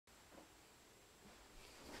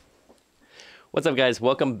What's up, guys?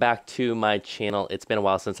 Welcome back to my channel. It's been a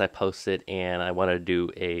while since I posted, and I want to do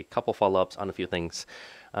a couple follow-ups on a few things.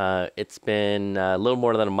 It's been a little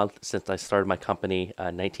more than a month since I started my company,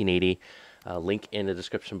 1980. Link in the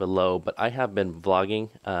description below. But I have been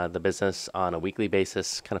vlogging the business on a weekly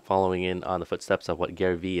basis, kind of following in on the footsteps of what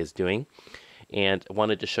Gary Vee is doing. And I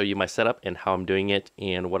wanted to show you my setup and how I'm doing it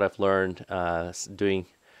and what I've learned doing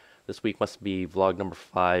this week. Must be vlog number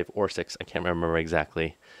 5 or 6. I can't remember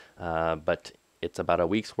exactly. But it's about a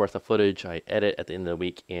week's worth of footage. I edit at the end of the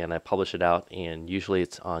week and I publish it out, and usually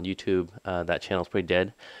it's on YouTube. That channel's pretty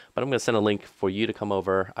dead, but I'm going to send a link for you to come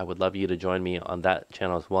over. I would love you to join me on that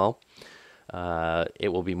channel as well.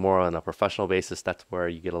 It will be more on a professional basis. That's where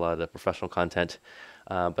you get a lot of the professional content.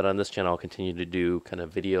 But on this channel, I'll continue to do kind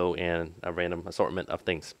of video and a random assortment of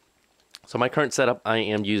things. So my current setup, I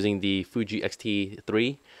am using the Fuji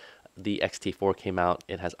X-T3. The X-T4 came out.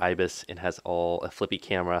 It has IBIS. It has a flippy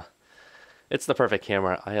camera. It's the perfect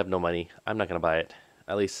camera. I have no money. I'm not going to buy it,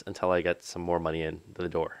 at least until I get some more money in the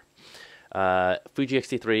door. Fuji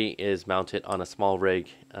X-T3 is mounted on a small rig.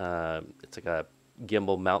 It's like a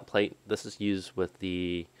gimbal mount plate. This is used with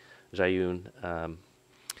the Zhiyun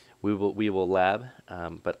We will lab,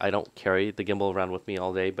 but I don't carry the gimbal around with me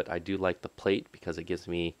all day, but I do like the plate because it gives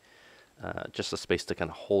me just a space to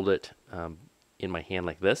kind of hold it in my hand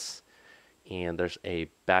like this. And there's a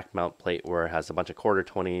back mount plate where it has a bunch of quarter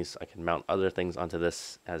 20s. I can mount other things onto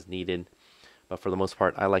this as needed, but for the most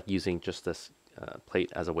part I like using just this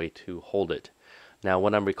plate as a way to hold it. Now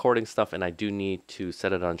when I'm recording stuff and I do need to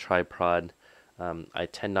set it on tripod, I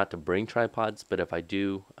tend not to bring tripods, but if I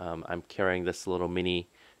do, I'm carrying this little mini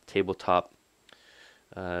tabletop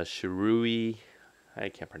Shirui. I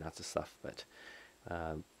can't pronounce this stuff, but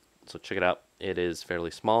so check it out. It is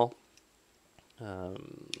fairly small.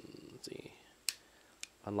 Let's see,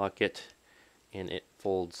 unlock it, and it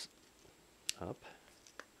folds up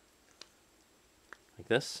like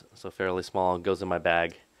this. So fairly small, goes in my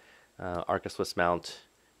bag. Arca Swiss mount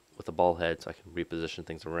with a ball head, so I can reposition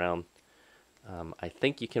things around. I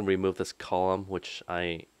think you can remove this column, which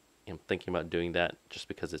I am thinking about doing that just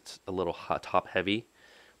because it's a little top heavy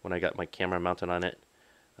when I got my camera mounted on it.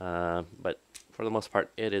 But for the most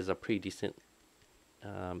part, it is a pretty decent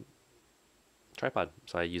tripod,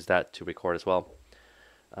 so I use that to record as well.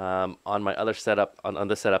 On my other setup, on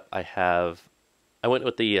this setup, I went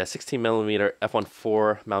with the 16mm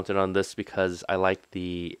f1.4 mounted on this because I like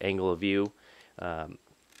the angle of view.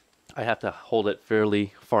 I have to hold it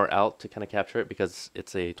fairly far out to kind of capture it because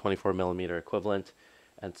it's a 24mm equivalent,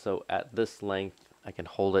 and so at this length I can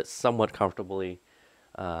hold it somewhat comfortably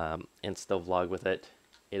and still vlog with it.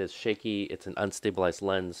 It is shaky, it's an unstabilized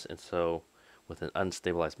lens, and so with an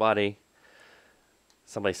unstabilized body,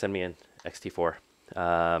 somebody send me an X-T4.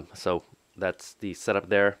 So that's the setup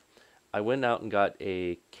there. I went out and got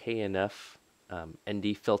a K&F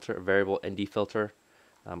ND filter, a variable ND filter.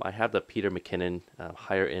 I have the Peter McKinnon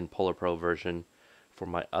higher end Polar Pro version for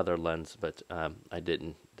my other lens, but I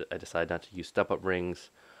didn't. I decided not to use step-up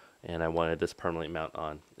rings, and I wanted this permanently mount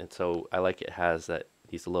on. And so I like it has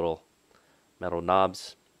these little metal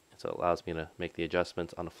knobs, so it allows me to make the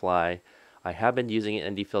adjustments on the fly. I have been using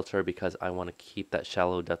an ND filter because I want to keep that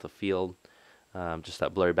shallow depth of field, just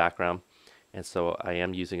that blurry background. And so I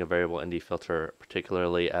am using a variable ND filter,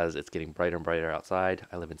 particularly as it's getting brighter and brighter outside.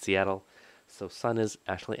 I live in Seattle, so sun is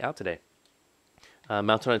actually out today.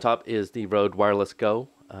 Mounted on top is the Rode Wireless Go.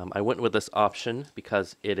 I went with this option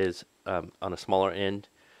because it is on a smaller end.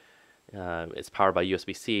 It's powered by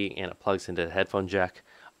USB-C and it plugs into the headphone jack.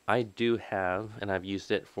 I do have, and I've used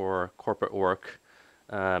it for corporate work,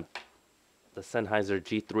 the Sennheiser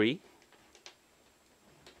G3,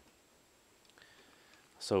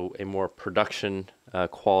 so a more production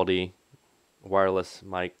quality wireless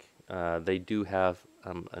mic. They do have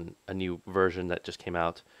a new version that just came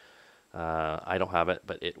out. I don't have it,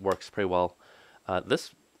 but it works pretty well.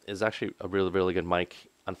 This is actually a really good mic.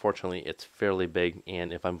 Unfortunately, it's fairly big,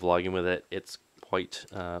 and if I'm vlogging with it, it's quite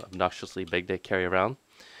obnoxiously big to carry around.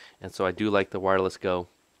 And so I do like the Wireless Go.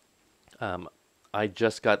 I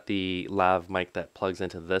just got the lav mic that plugs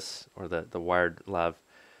into this, or the wired lav,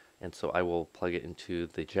 and so I will plug it into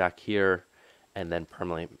the jack here and then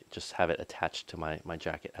permanently just have it attached to my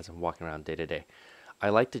jacket as I'm walking around day to day. I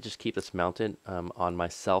like to just keep this mounted on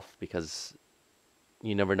myself because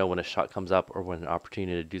you never know when a shot comes up or when an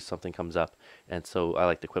opportunity to do something comes up, and so I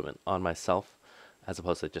like the equipment on myself as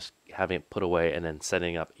opposed to just having it put away and then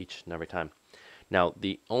setting up each and every time. Now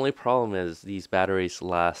the only problem is these batteries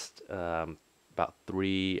last about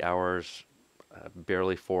 3 hours,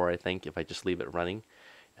 barely 4 I think, if I just leave it running,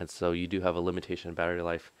 and so you do have a limitation in battery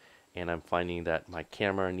life. and I'm finding that my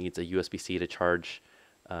camera needs a USB-C to charge.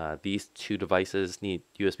 These two devices need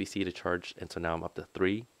USB-C to charge, and so now I'm up to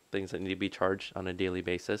 3 things that need to be charged on a daily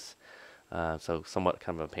basis. So somewhat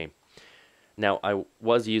kind of a pain. Now, I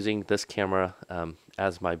was using this camera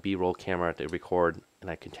as my B-roll camera to record, and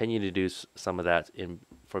I continue to do some of that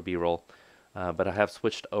for B-roll. But I have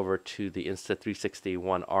switched over to the Insta360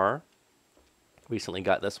 1R. Recently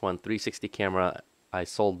got this one 360 camera. I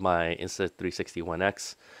sold my Insta360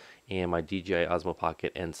 1X and my DJI Osmo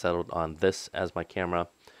Pocket and settled on this as my camera.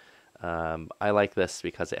 I like this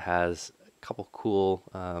because it has a couple cool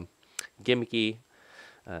gimmicky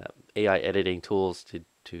AI editing tools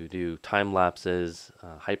to do time lapses,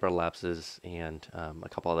 hyper lapses, and a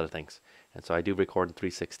couple other things. And so I do record in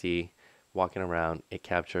 360, walking around. It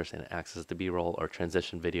captures and acts as the B-roll or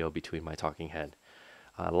transition video between my talking head.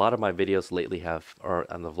 A lot of my videos lately have, or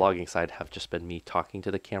on the vlogging side, have just been me talking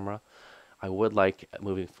to the camera. I would like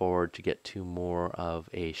moving forward to get to more of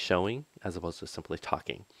a showing as opposed to simply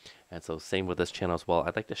talking. And so same with this channel as well.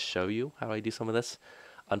 I'd like to show you how I do some of this.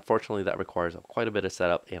 Unfortunately, that requires quite a bit of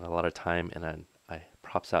setup and a lot of time, and I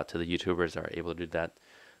props out to the YouTubers that are able to do that.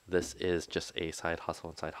 This is just a side hustle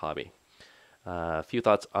and side hobby. A few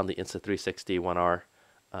thoughts on the Insta360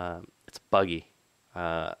 1R. It's buggy.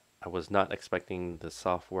 I was not expecting the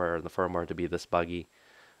software or the firmware to be this buggy.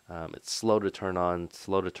 It's slow to turn on,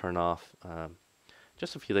 slow to turn off.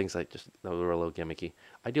 Just a few things that were a little gimmicky.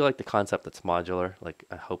 I do like the concept that's modular. Like,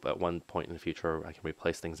 I hope at one point in the future I can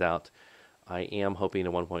replace things out. I am hoping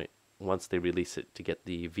at one point, once they release it, to get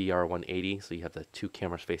the VR 180, so you have the 2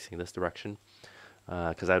 cameras facing this direction.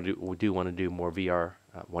 Because I do want to do more VR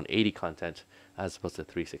 180 content as opposed to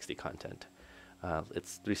 360 content.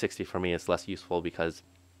 It's 360 for me is less useful because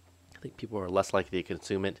I think people are less likely to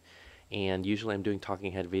consume it. And usually I'm doing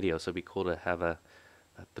talking head videos, so it'd be cool to have a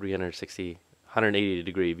 360, 180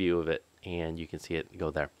 degree view of it, and you can see it go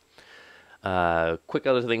there. Quick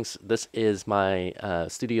other things. This is my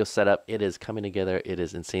studio setup. It is coming together. It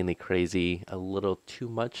is insanely crazy. A little too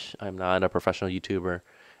much. I'm not a professional YouTuber,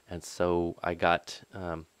 and so I got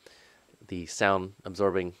the sound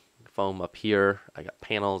absorbing foam up here. I got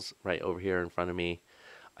panels right over here in front of me.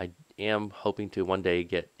 I am hoping to one day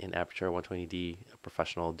get an Aperture 120D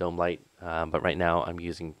professional dome light, but right now I'm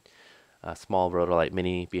using a small Rotolight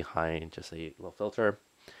Mini behind just a little filter.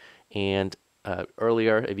 And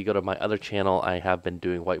earlier, if you go to my other channel, I have been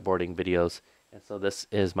doing whiteboarding videos, and so this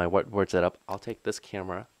is my whiteboard setup. I'll take this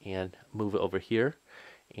camera and move it over here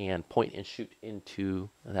and point and shoot into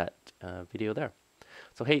that video there.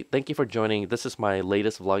 So hey, thank you for joining. This is my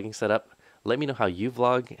latest vlogging setup. Let me know how you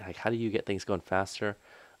vlog. Like, how do you get things going faster?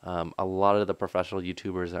 A lot of the professional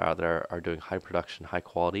YouTubers out there are doing high production, high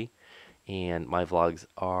quality, and my vlogs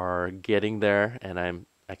are getting there, and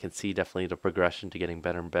I can see definitely the progression to getting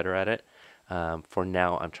better and better at it. For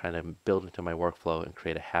now, I'm trying to build into my workflow and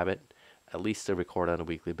create a habit, at least to record on a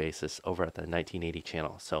weekly basis over at the 1980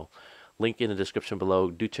 channel. So link in the description below.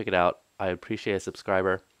 Do check it out. I appreciate a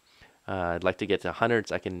subscriber. I'd like to get to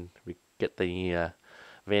hundreds. I can get the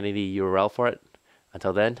vanity URL for it.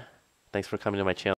 Until then, thanks for coming to my channel.